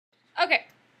Okay,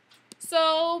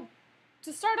 so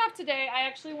to start off today, I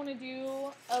actually want to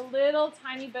do a little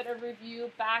tiny bit of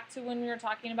review back to when we were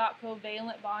talking about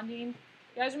covalent bonding.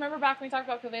 You guys remember back when we talked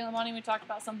about covalent bonding, we talked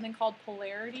about something called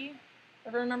polarity?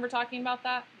 Ever remember talking about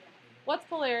that? What's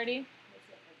polarity?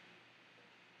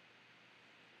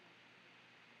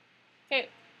 Okay.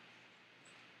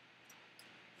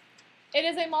 It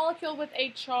is a molecule with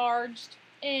a charged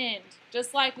end.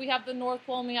 Just like we have the North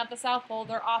Pole and we have the South Pole,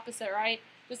 they're opposite, right?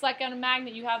 Just like on a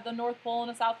magnet, you have the North Pole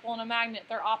and a South Pole and a magnet.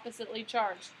 They're oppositely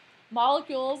charged.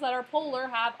 Molecules that are polar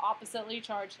have oppositely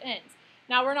charged ends.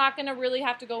 Now, we're not going to really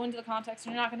have to go into the context,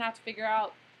 and you're not going to have to figure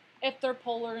out if they're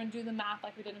polar and do the math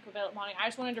like we did in covalent bonding. I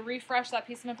just wanted to refresh that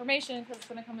piece of information because it's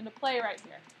going to come into play right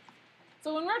here.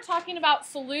 So when we're talking about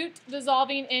solute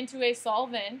dissolving into a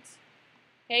solvent,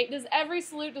 okay, does every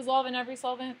solute dissolve in every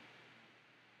solvent?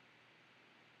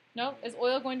 No? Is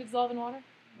oil going to dissolve in water?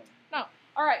 No.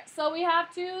 All right, so we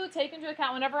have to take into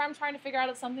account whenever I'm trying to figure out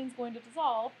if something's going to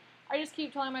dissolve, I just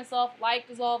keep telling myself like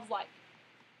dissolves like.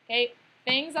 Okay?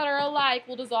 Things that are alike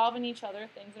will dissolve in each other.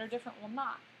 Things that are different will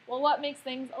not. Well, what makes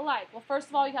things alike? Well, first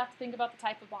of all, you have to think about the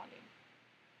type of bonding.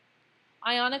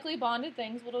 Ionically bonded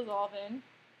things will dissolve in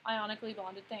ionically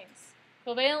bonded things.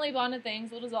 Covalently bonded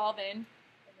things will dissolve in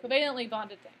covalently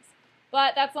bonded things.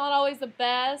 But that's not always the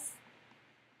best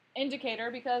indicator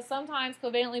because sometimes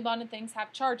covalently bonded things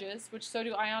have charges, which so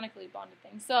do ionically bonded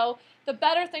things. So the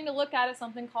better thing to look at is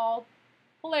something called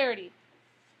polarity.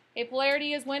 A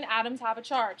polarity is when atoms have a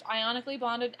charge. Ionically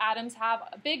bonded atoms have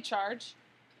a big charge.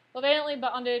 Covalently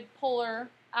bonded polar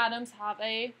atoms have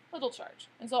a little charge.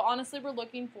 And so honestly, we're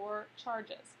looking for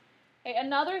charges. Okay,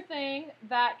 another thing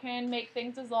that can make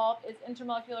things dissolve is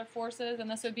intermolecular forces, and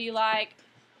this would be like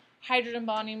hydrogen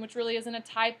bonding, which really isn't a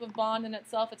type of bond in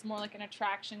itself. It's more like an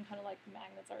attraction, kind of like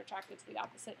magnets are attracted to the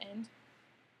opposite end.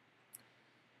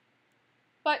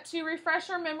 But to refresh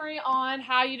our memory on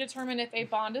how you determine if a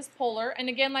bond is polar, and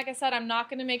again, like I said, I'm not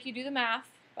going to make you do the math,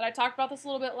 but I talked about this a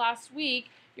little bit last week.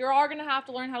 You're all going to have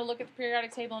to learn how to look at the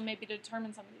periodic table and maybe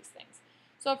determine some of these things.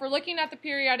 So if we're looking at the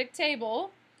periodic table,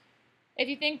 if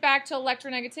you think back to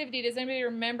electronegativity, does anybody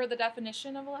remember the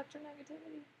definition of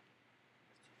electronegativity?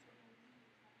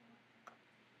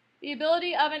 The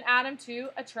ability of an atom to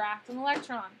attract an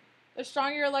electron. The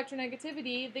stronger your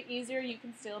electronegativity, the easier you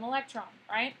can steal an electron,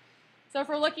 right? So if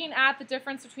we're looking at the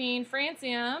difference between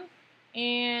francium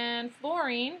and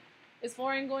fluorine, is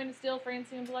fluorine going to steal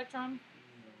francium's electron?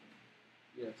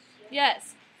 Yes.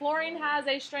 Yes. Fluorine has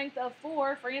a strength of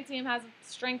 4, francium has a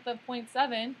strength of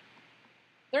 0.7.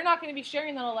 They're not going to be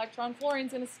sharing that electron.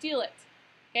 Fluorine's going to steal it.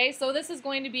 Okay, so this is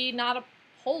going to be not a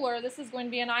polar, this is going to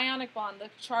be an ionic bond. The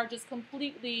charge is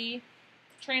completely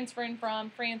transferring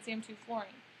from francium to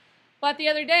fluorine. But the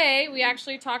other day, we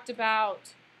actually talked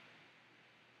about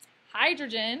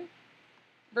hydrogen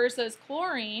versus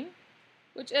chlorine,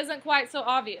 which isn't quite so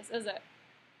obvious, is it?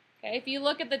 Okay, if you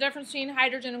look at the difference between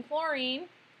hydrogen and chlorine,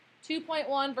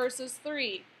 2.1 versus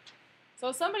 3.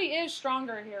 So somebody is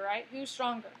stronger here, right? Who's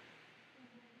stronger?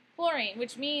 Fluorine,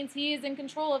 which means he is in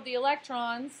control of the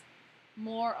electrons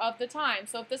more of the time.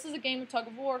 So if this is a game of tug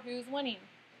of war, who's winning?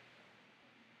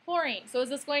 Chlorine. So is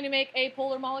this going to make a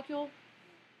polar molecule?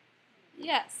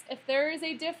 Yes. If there is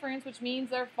a difference, which means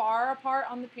they're far apart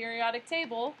on the periodic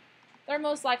table, they're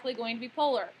most likely going to be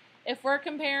polar. If we're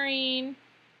comparing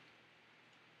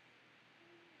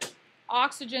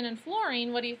oxygen and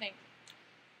fluorine, what do you think?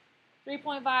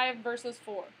 3.5 versus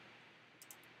 4.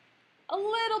 A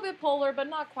little bit polar, but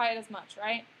not quite as much,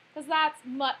 right? Because that's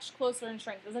much closer in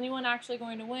strength. Is anyone actually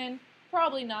going to win?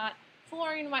 Probably not.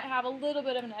 Fluorine might have a little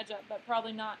bit of an edge up, but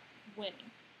probably not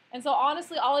winning. And so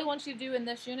honestly, all I want you to do in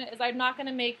this unit is I'm not going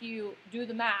to make you do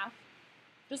the math.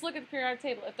 Just look at the periodic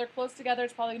table. If they're close together,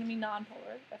 it's probably going to be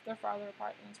nonpolar. If they're farther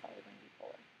apart, then it's probably going to be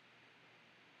polar.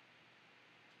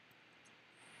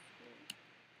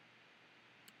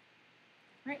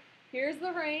 All right, here's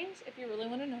the range if you really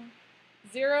want to know.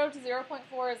 0 to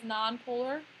 0.4 is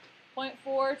nonpolar.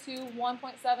 0.4 to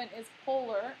 1.7 is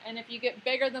polar. And if you get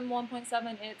bigger than 1.7,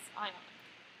 it's ionic.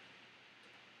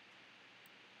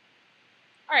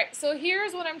 All right, so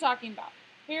here's what I'm talking about.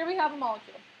 Here we have a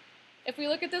molecule. If we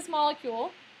look at this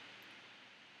molecule,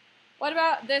 what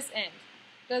about this end?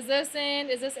 Is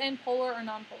this end polar or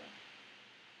nonpolar?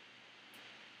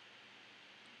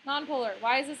 Nonpolar.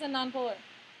 Why is this end nonpolar?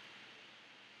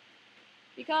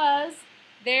 Because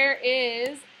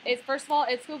first of all,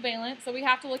 it's covalent, so we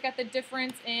have to look at the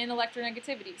difference in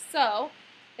electronegativity. So,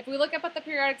 if we look up at the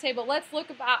periodic table, let's look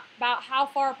about how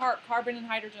far apart carbon and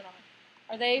hydrogen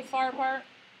are. Are they far apart?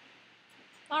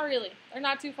 Not really. They're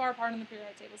not too far apart on the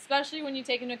periodic table, especially when you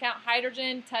take into account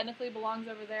hydrogen technically belongs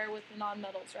over there with the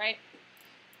nonmetals, right?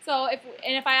 So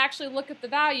if I actually look at the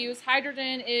values,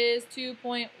 hydrogen is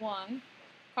 2.1,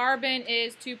 carbon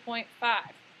is 2.5.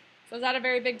 So is that a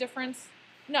very big difference?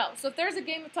 No. So if there's a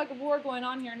game of tug of war going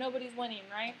on here, nobody's winning,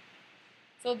 right?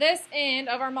 So this end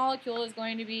of our molecule is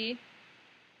going to be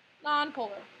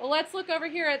nonpolar. But let's look over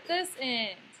here at this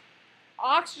end.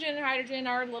 Oxygen and hydrogen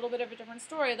are a little bit of a different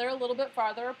story. They're a little bit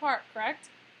farther apart, correct?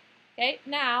 Okay,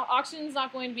 now oxygen is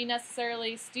not going to be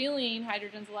necessarily stealing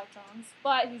hydrogen's electrons,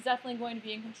 but he's definitely going to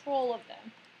be in control of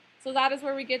them. So that is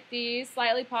where we get these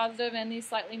slightly positive and these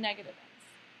slightly negative ends.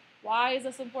 Why is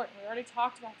this important? We already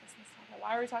talked about this, Ms. Tucker.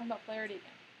 Why are we talking about polarity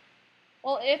again?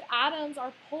 Well, if atoms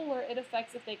are polar, it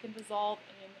affects if they can dissolve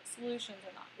in solutions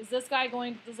or not. Is this guy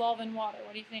going to dissolve in water?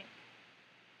 What do you think?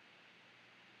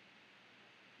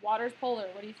 Water's polar.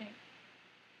 What do you think?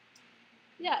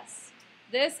 Yes.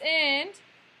 This end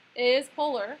is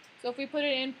polar. So if we put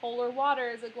it in polar water,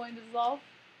 is it going to dissolve?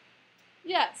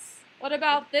 Yes. What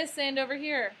about this end over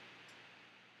here?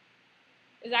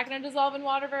 Is that going to dissolve in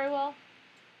water very well?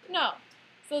 No.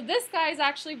 So this guy is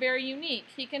actually very unique.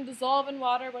 He can dissolve in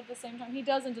water, but at the same time, he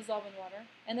doesn't dissolve in water.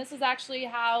 And this is actually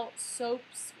how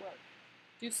soaps work.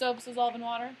 Do soaps dissolve in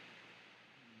water?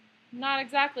 Not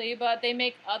exactly, but they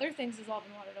make other things dissolve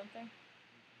in water, don't they?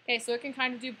 Okay, so it can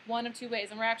kind of do one of two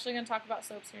ways, and we're actually going to talk about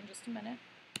soaps here in just a minute.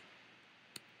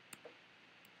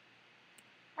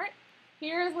 Alright,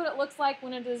 here's what it looks like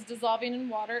when it is dissolving in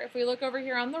water. If we look over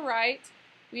here on the right,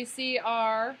 we see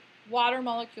our water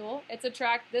molecule. It's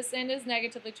attract. This end is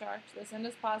negatively charged, this end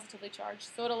is positively charged,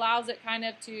 so it allows it kind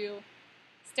of to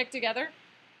stick together.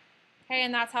 Okay,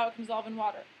 and that's how it can dissolve in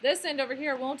water. This end over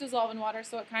here won't dissolve in water,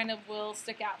 so it kind of will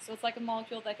stick out. So it's like a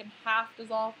molecule that can half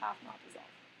dissolve, half not dissolve.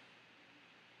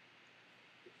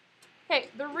 Okay,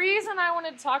 the reason I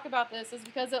wanted to talk about this is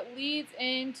because it leads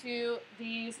into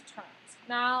these terms.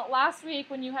 Now, last week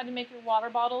when you had to make your water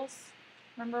bottles,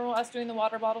 remember us doing the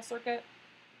water bottle circuit?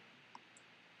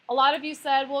 A lot of you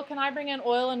said, well, can I bring in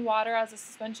oil and water as a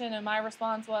suspension? And my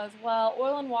response was, well,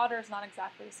 oil and water is not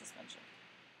exactly a suspension.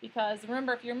 Because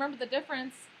remember, if you remember the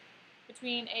difference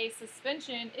between a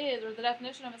suspension is, or the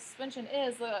definition of a suspension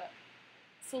is, the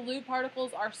solute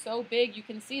particles are so big you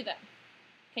can see them.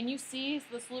 Can you see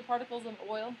the solute particles of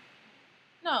oil?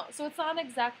 No, so it's not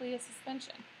exactly a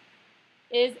suspension.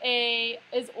 Is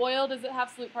oil, does it have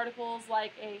solute particles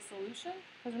like a solution?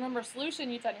 Because remember,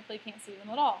 solution, you technically can't see them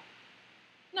at all.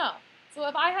 No. So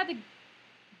if I had to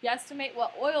guesstimate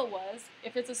what oil was,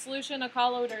 if it's a solution, a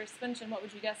colloid, or a suspension, what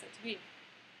would you guess it to be?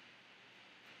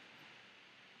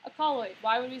 A colloid.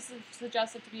 Why would we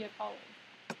suggest it to be a colloid?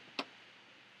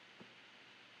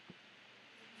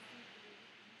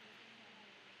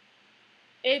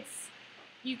 It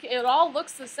all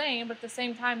looks the same, but at the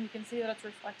same time you can see that it's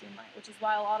reflecting light, which is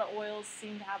why a lot of oils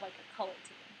seem to have like a color to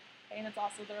them. Okay, and it's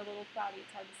also they're a little cloudy;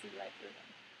 it's hard to see right through them.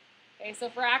 Okay, so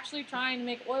if we're actually trying to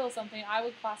make oil something, I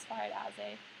would classify it as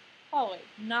a colloid,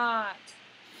 not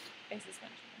a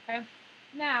suspension. Okay.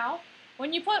 Now,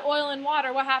 when you put oil in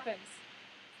water, what happens?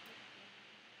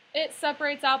 It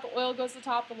separates out, the oil goes to the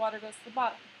top, the water goes to the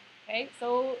bottom. Okay,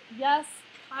 so yes,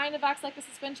 kind of acts like a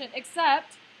suspension,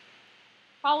 except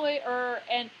colloid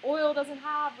and oil doesn't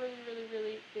have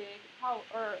really big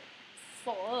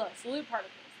solute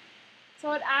particles.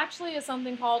 So it actually is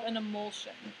something called an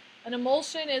emulsion. An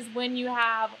emulsion is when you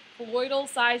have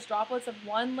colloidal-sized droplets of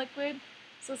one liquid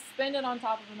suspended on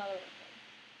top of another liquid.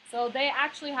 So they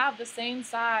actually have the same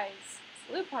size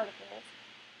solute particles.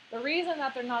 The reason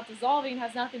that they're not dissolving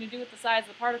has nothing to do with the size of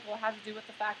the particle. It has to do with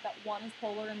the fact that one is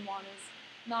polar and one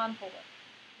is nonpolar.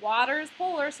 Water is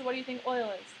polar, so what do you think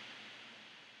oil is?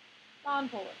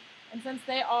 Nonpolar. And since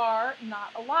they are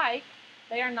not alike,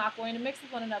 they are not going to mix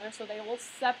with one another, so they will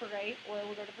separate. Oil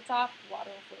will go to the top, water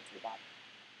will float to the bottom.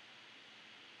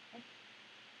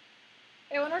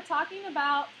 Okay, when we're talking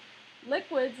about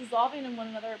liquids dissolving in one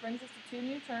another, it brings us to two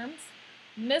new terms.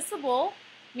 Miscible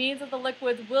means that the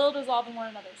liquids will dissolve in one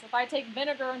another. So if I take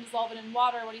vinegar and dissolve it in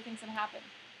water, what do you think is going to happen?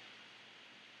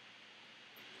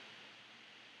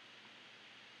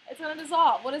 It's going to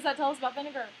dissolve. What does that tell us about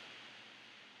vinegar?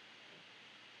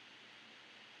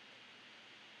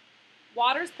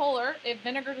 Water's polar. If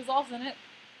vinegar dissolves in it,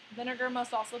 vinegar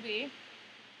must also be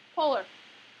polar.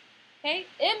 Okay?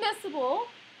 Immiscible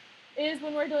is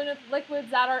when we're dealing with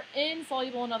liquids that are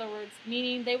insoluble, in other words,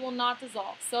 meaning they will not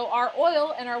dissolve. So our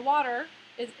oil and our water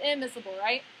is immiscible,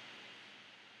 right?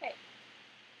 Okay.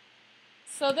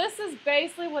 So this is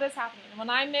basically what is happening. When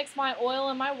I mix my oil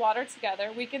and my water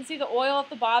together, we can see the oil at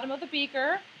the bottom of the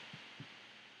beaker.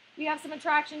 We have some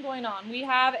attraction going on. We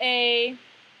have a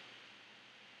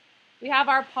We have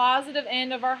our positive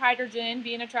end of our hydrogen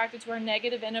being attracted to our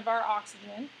negative end of our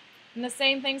oxygen. And the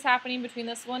same thing's happening between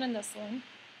this one, and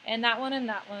that one, and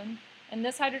that one, and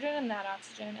this hydrogen and that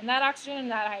oxygen, and that oxygen and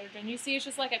that hydrogen. You see, it's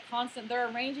just like a constant, they're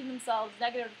arranging themselves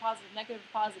negative to positive, negative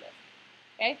to positive.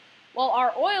 Okay? Well,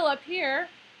 our oil up here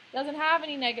doesn't have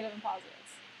any negative and positives.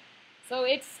 So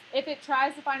if it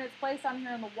tries to find its place down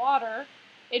here in the water,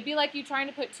 it'd be like you trying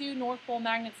to put two North Pole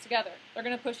magnets together. They're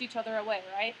going to push each other away,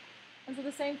 right? And so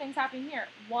the same thing's happening here.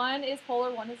 One is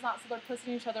polar, one is not, so they're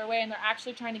pushing each other away, and they're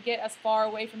actually trying to get as far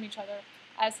away from each other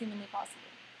as humanly possible.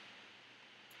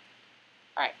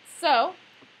 All right, so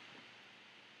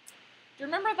do you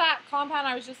remember that compound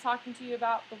I was just talking to you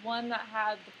about, the one that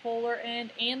had the polar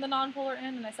end and the non-polar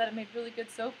end, and I said it made really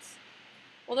good soaps?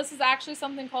 Well, this is actually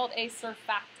something called a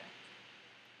surfactant.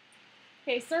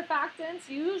 Okay, surfactants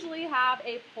usually have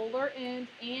a polar end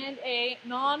and a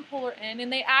non-polar end,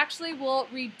 and they actually will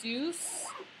reduce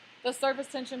the surface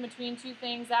tension between two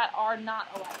things that are not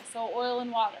alike. So oil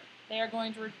and water, they are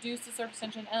going to reduce the surface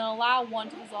tension and allow one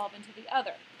to dissolve into the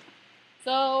other.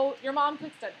 So your mom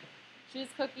cooks dinner. She's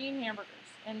cooking hamburgers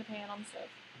in the pan on the stove.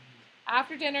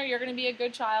 After dinner, you're going to be a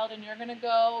good child, and you're going to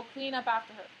go clean up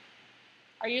after her.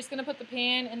 Are you just going to put the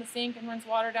pan in the sink and rinse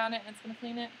water down it and it's going to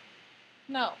clean it?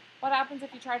 No. What happens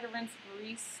if you try to rinse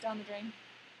grease down the drain?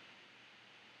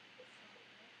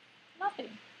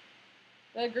 Nothing.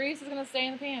 The grease is going to stay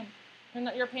in the pan, and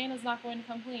your pan is not going to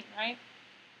come clean, right?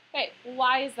 Okay, well,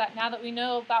 why is that? Now that we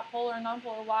know about polar and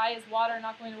non-polar, why is water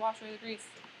not going to wash away the grease?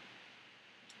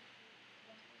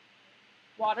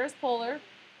 Water is polar,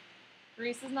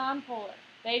 grease is non-polar.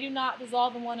 They do not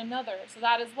dissolve in one another, so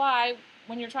that is why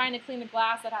when you're trying to clean a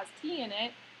glass that has tea in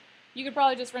it, you could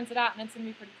probably just rinse it out and it's going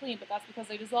to be pretty clean, but that's because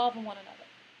they dissolve in one another.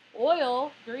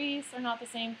 Oil, grease are not the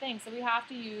same thing, so we have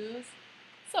to use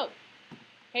soap.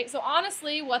 Okay, so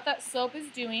honestly, what that soap is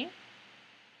doing,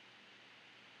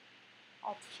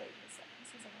 I'll show you in a second.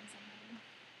 Since I run something.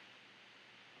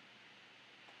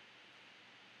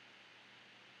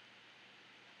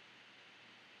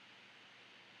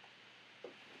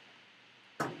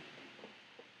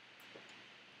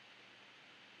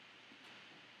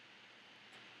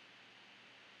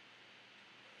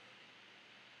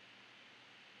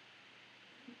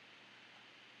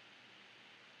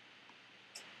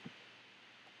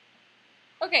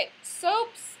 Okay,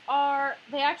 soaps are,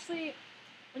 they actually,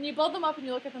 when you build them up and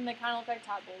you look at them, they kind of look like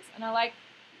tadpoles. And I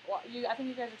think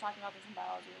you guys are talking about this in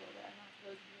biology a little bit. I'm not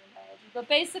those of you in biology. But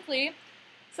basically,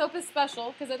 soap is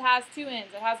special because it has two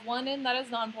ends. It has one end that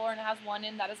is non-polar and it has one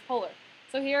end that is polar.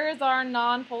 So here is our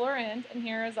non-polar end and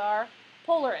here is our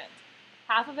polar end.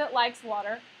 Half of it likes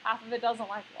water, half of it doesn't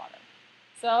like water.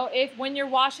 So when you're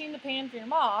washing the pan for your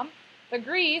mom, the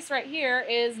grease right here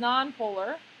is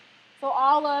non-polar. So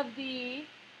all of the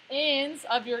ends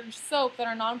of your soap that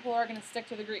are non-polar are going to stick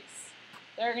to the grease.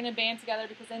 They're going to band together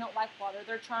because they don't like water.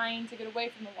 They're trying to get away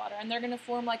from the water, and they're going to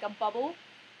form like a bubble.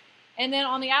 And then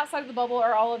on the outside of the bubble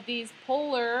are all of these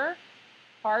polar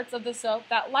parts of the soap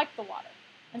that like the water.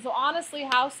 And so honestly,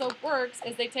 how soap works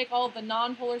is they take all of the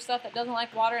non-polar stuff that doesn't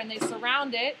like water and they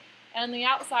surround it, and the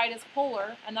outside is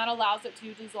polar, and that allows it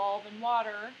to dissolve in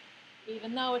water,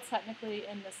 even though it's technically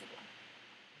immiscible.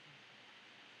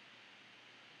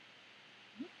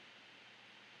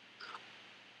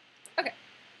 Okay,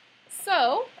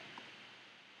 so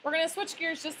we're going to switch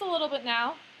gears just a little bit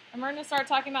now, and we're going to start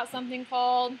talking about something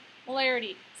called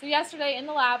molarity. So yesterday in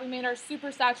the lab, we made our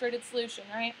supersaturated solution,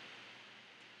 right?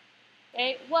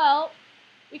 Okay, well,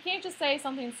 we can't just say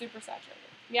something's supersaturated.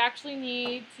 We actually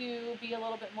need to be a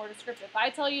little bit more descriptive. If I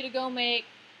tell you to go make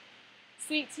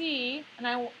sweet tea, and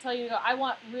I tell you to go, I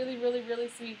want really, really, really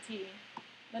sweet tea,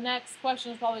 the next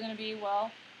question is probably going to be,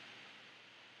 well,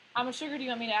 how much sugar do you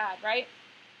want me to add, right?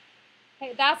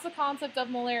 Okay, that's the concept of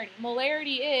molarity.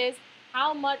 Molarity is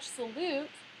how much solute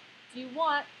do you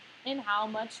want in how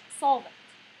much solvent.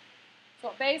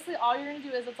 So basically all you're going to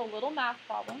do is, it's a little math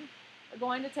problem. We're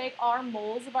going to take our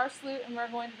moles of our solute and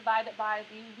we're going to divide it by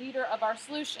the liter of our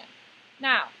solution.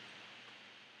 Now,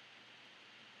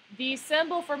 the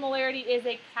symbol for molarity is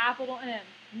a capital M,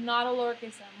 not a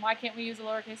lowercase m. Why can't we use a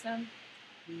lowercase m?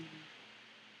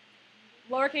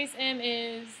 Lowercase m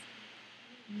is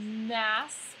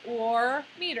mass or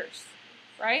meters,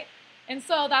 right? And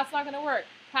so that's not going to work.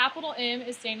 Capital M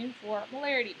is standing for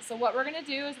molarity. So what we're going to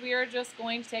do is we are just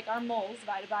going to take our moles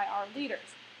divided by our liters.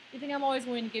 You think I'm always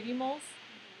going to give you moles?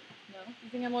 No. You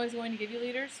think I'm always going to give you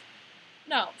liters?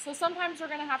 No. So sometimes we're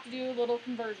going to have to do little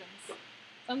conversions.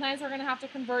 Sometimes we're going to have to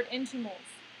convert into moles.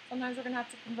 Sometimes we're going to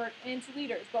have to convert into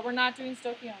liters, but we're not doing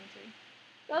stoichiometry.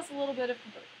 Just a little bit of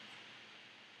conversion.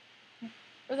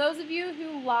 For those of you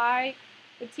who like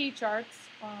the T-charts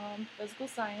from physical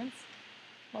science.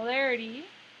 Molarity,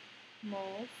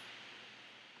 moles,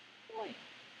 volume.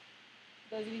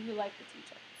 Those of you who like the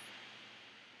T-charts.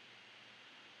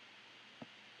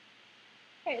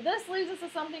 Okay, this leads us to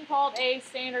something called a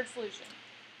standard solution.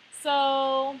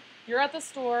 So you're at the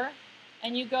store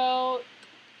and you go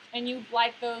and you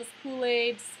like those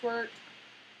Kool-Aid, Squirt.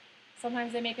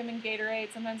 Sometimes they make them in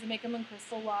Gatorade, sometimes they make them in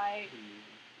Crystal Light,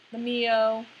 the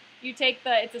Mio. You take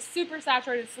it's a super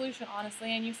saturated solution,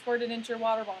 honestly, and you squirt it into your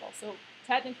water bottle. So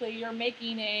technically you're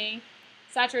making a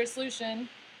saturated solution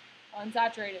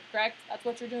unsaturated, correct? That's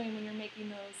what you're doing when you're making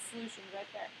those solutions right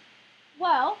there.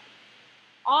 Well,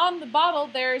 on the bottle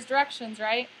there's directions,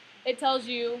 right? It tells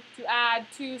you to add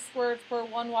 2 squirts per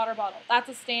 1 water bottle. That's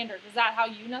a standard. Is that how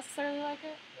you necessarily like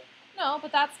it? No,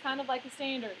 but that's kind of like a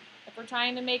standard. If we're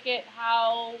trying to make it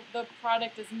how the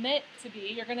product is meant to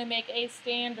be, you're going to make a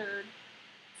standard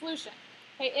solution.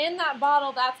 Okay, in that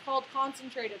bottle, that's called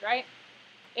concentrated, right?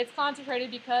 It's concentrated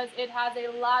because it has a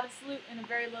lot of solute in a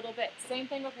very little bit. Same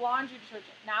thing with laundry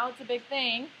detergent. Now it's a big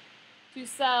thing to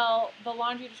sell the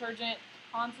laundry detergent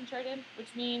concentrated,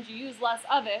 which means you use less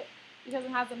of it because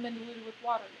it hasn't been diluted with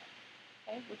water yet.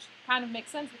 Okay, which kind of makes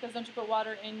sense because don't you put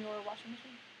water in your washing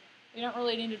machine? You don't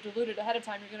really need to dilute it ahead of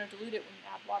time. You're going to dilute it when you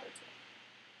add water to it.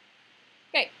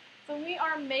 Okay, so we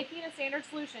are making a standard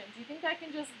solution. Do you think I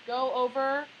can just go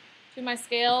over to my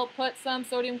scale, put some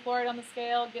sodium chloride on the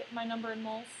scale, get my number in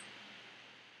moles?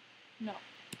 No.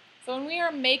 So when we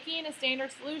are making a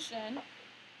standard solution,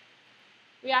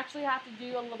 we actually have to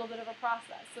do a little bit of a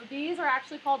process. So these are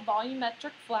actually called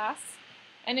volumetric flasks.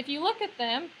 And if you look at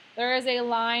them, there is a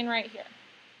line right here.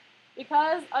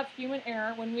 Because of human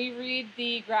error, when we read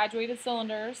the graduated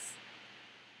cylinders,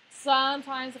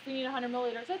 sometimes if we need 100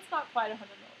 milliliters, it's not quite 100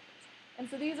 milliliters. And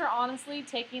so these are honestly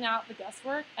taking out the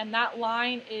guesswork, and that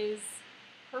line is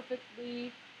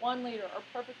perfectly 1 liter or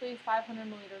perfectly 500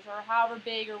 milliliters or however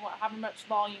big or however much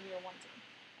volume you're wanting.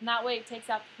 And that way it takes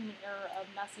out the human error of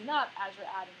messing up as you're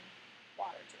adding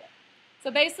water to it. So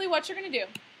basically what you're going to do,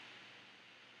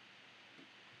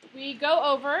 we go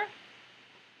over,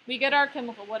 we get our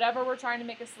chemical, whatever we're trying to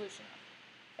make a solution of.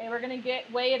 Okay, we're going to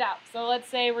weigh it out. So let's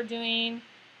say we're doing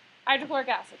hydrochloric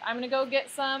acid. I'm going to go get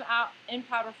some out in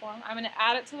powder form. I'm going to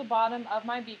add it to the bottom of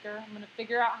my beaker. I'm going to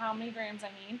figure out how many grams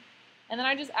I need. And then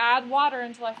I just add water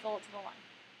until I fill it to the line.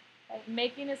 Okay,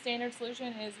 making a standard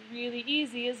solution is really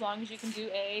easy as long as you can do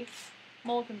a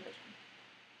mole conversion.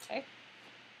 Okay?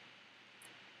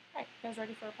 Alright, you guys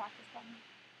ready for a practice problem?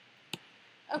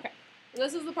 Okay.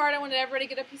 This is the part I wanted everybody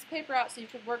to get a piece of paper out so you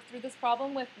could work through this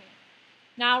problem with me.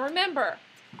 Now remember,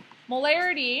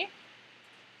 molarity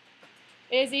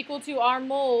is equal to our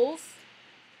moles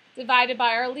divided by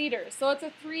our liters. So it's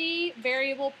a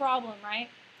 3-variable problem, right?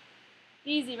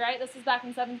 Easy, right? This is back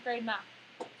in 7th grade math.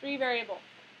 3-variable.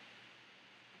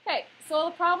 Okay, so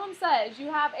the problem says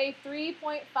you have a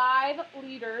 3.5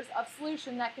 liters of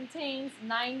solution that contains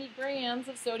 90 grams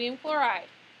of sodium chloride.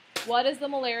 What is the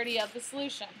molarity of the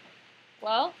solution?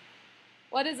 Well,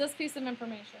 what is this piece of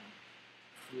information?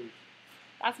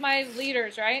 That's my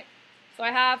liters, right? So I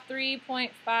have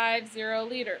 3.50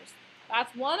 liters.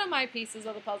 That's one of my pieces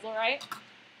of the puzzle, right?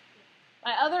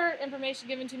 My other information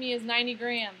given to me is 90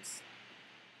 grams.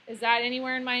 Is that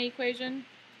anywhere in my equation?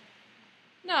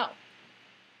 No.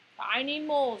 I need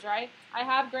moles, right? I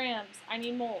have grams. I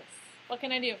need moles. What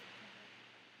can I do?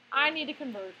 I need to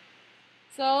convert.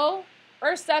 So,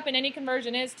 first step in any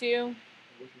conversion is to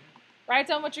write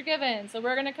down what you're given. So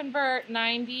we're going to convert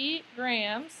 90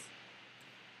 grams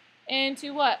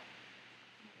into what?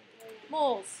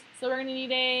 Moles. So we're going to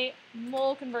need a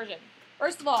mole conversion.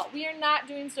 First of all, we are not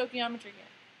doing stoichiometry here.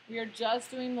 We are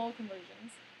just doing mole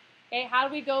conversions. Okay, how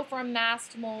do we go from mass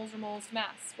to moles or moles to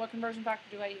mass? What conversion factor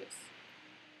do I use?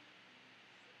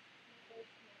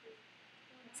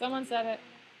 Someone said it.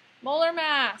 Molar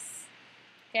mass.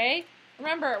 Okay?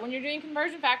 Remember, when you're doing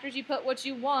conversion factors, you put what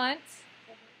you want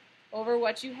over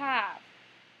what you have.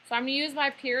 So I'm going to use my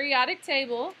periodic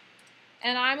table,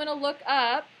 and I'm going to look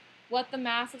up what the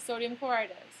mass of sodium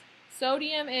chloride is.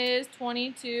 Sodium is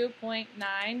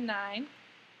 22.99.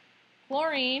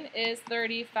 Chlorine is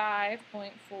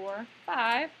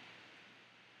 35.45,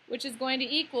 which is going to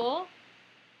equal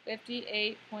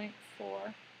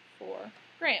 58.44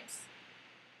 grams.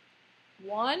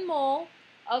 1 mole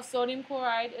of sodium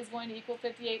chloride is going to equal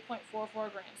 58.44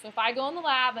 grams. So if I go in the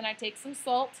lab and I take some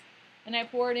salt and I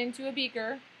pour it into a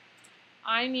beaker,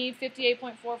 I need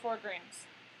 58.44 grams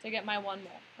to get my 1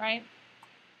 mole, right?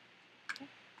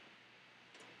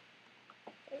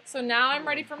 So now I'm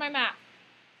ready for my math.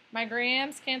 My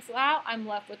grams cancel out. I'm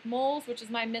left with moles, which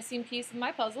is my missing piece of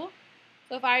my puzzle.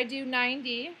 So if I do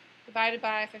 90 divided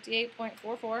by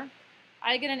 58.44,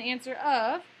 I get an answer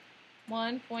of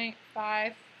 1.54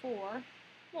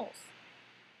 moles.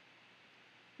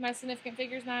 My significant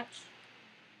figures match?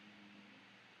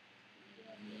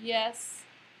 Yes.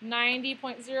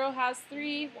 90.0 has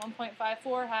 3,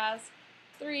 1.54 has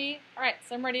 3. All right,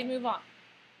 so I'm ready to move on.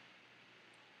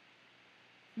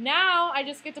 Now I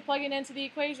just get to plug it into the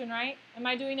equation, right? Am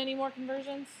I doing any more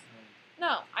conversions?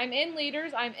 No. I'm in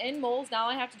liters, I'm in moles. Now all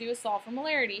I have to do is solve for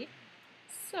molarity.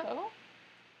 So,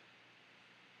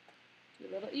 do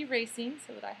a little erasing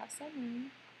so that I have some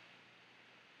room.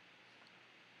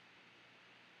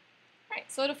 All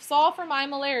right, so to solve for my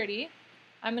molarity,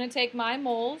 I'm going to take my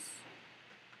moles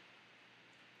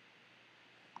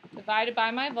divided by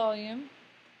my volume,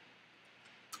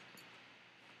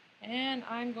 and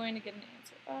I'm going to get an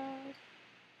answer of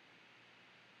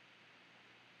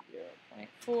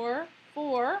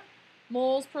 0.44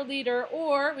 moles per liter,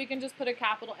 or we can just put a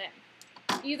capital M.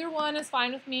 Either one is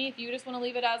fine with me. If you just want to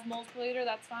leave it as moles per liter,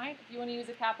 that's fine. If you want to use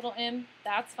a capital M,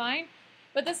 that's fine.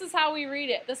 But this is how we read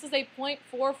it. This is a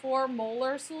 0.44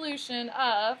 molar solution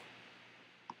of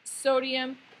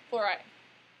sodium chloride.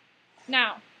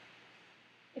 Now,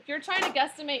 if you're trying to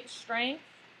guesstimate strength,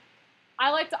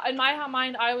 I like to, in my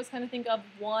mind, I always kind of think of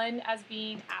 1 as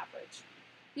being average.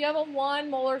 If you have a 1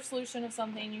 molar solution of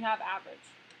something, you have average.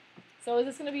 So is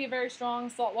this going to be a very strong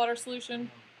saltwater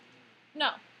solution?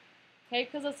 No. Okay,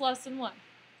 because it's less than 1.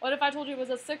 What if I told you it was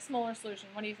a 6 molar solution?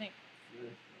 What do you think?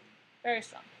 Very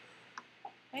strong.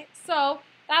 Okay, so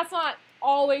that's not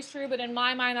always true, but in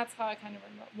my mind, that's how I kind of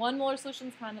remember. 1 molar solution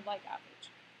is kind of like average.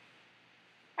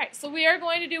 All right, so we are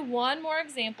going to do one more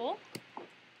example.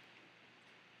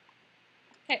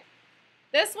 Okay,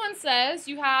 this one says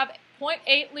you have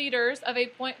 0.8 liters of a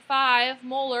 0.5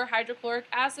 molar hydrochloric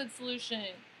acid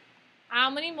solution. How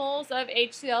many moles of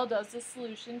HCl does this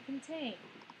solution contain?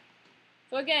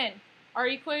 So again, our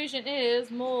equation is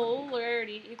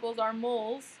molarity equals our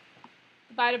moles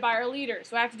divided by our liters.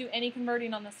 Do I have to do any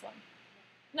converting on this one?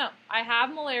 No, I have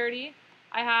molarity,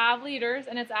 I have liters,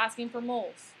 and it's asking for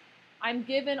moles. I'm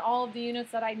given all of the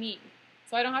units that I need.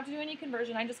 So I don't have to do any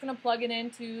conversion. I'm just going to plug it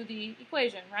into the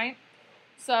equation, right?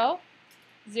 So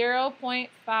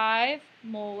 0.5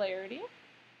 molarity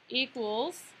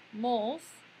equals moles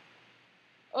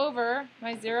over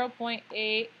my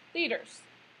 0.8 liters.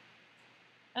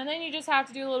 And then you just have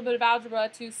to do a little bit of algebra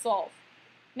to solve.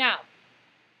 Now,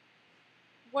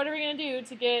 what are we going to do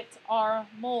to get our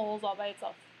moles all by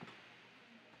itself?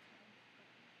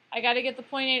 I got to get the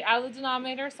 0.8 out of the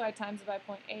denominator, so I times it by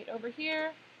 0.8 over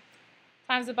here,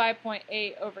 times it by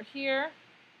 0.8 over here.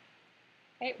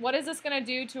 Okay, what is this going to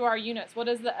do to our units? What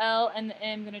is the L and the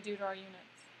M going to do to our units?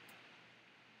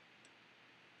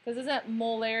 Because isn't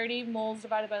molarity moles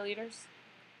divided by liters?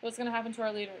 What's going to happen to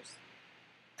our liters?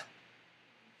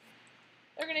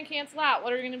 They're going to cancel out.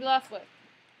 What are we going to be left with?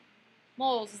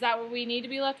 Moles. Is that what we need to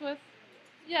be left with?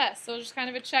 Yes, so just kind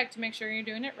of a check to make sure you're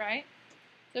doing it right.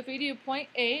 So if we do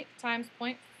 0.8 times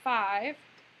 0.5,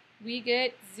 we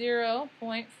get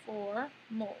 0.4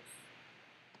 moles.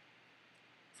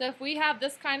 So if we have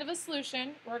this kind of a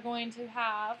solution, we're going to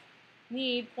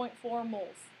need 0.4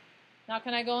 moles. Now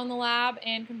can I go in the lab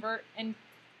and convert and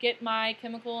get my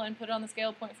chemical and put it on the scale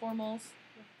of 0.4 moles?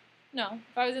 No.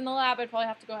 If I was in the lab, I'd probably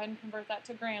have to go ahead and convert that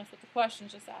to grams, but the question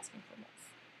is just asking for moles.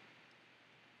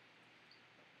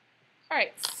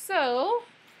 Alright, so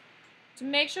to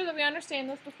make sure that we understand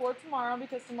this before tomorrow,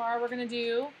 because tomorrow we're going to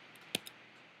do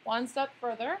one step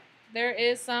further, there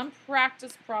is some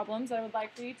practice problems I would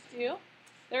like for you to do.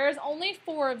 There is only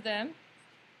 4 of them.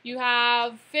 You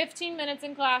have 15 minutes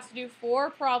in class to do 4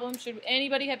 problems. Should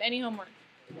anybody have any homework?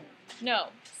 No.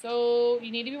 So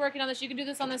you need to be working on this. You can do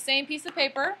this on the same piece of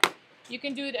paper. You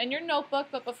can do it in your notebook,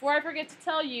 but before I forget to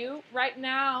tell you, right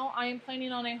now I am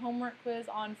planning on a homework quiz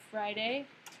on Friday,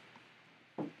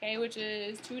 okay, which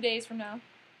is 2 days from now.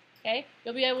 Okay,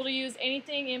 you'll be able to use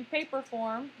anything in paper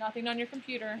form, nothing on your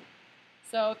computer.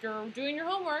 So if you're doing your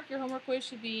homework quiz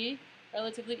should be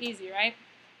relatively easy, right?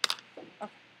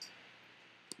 Okay.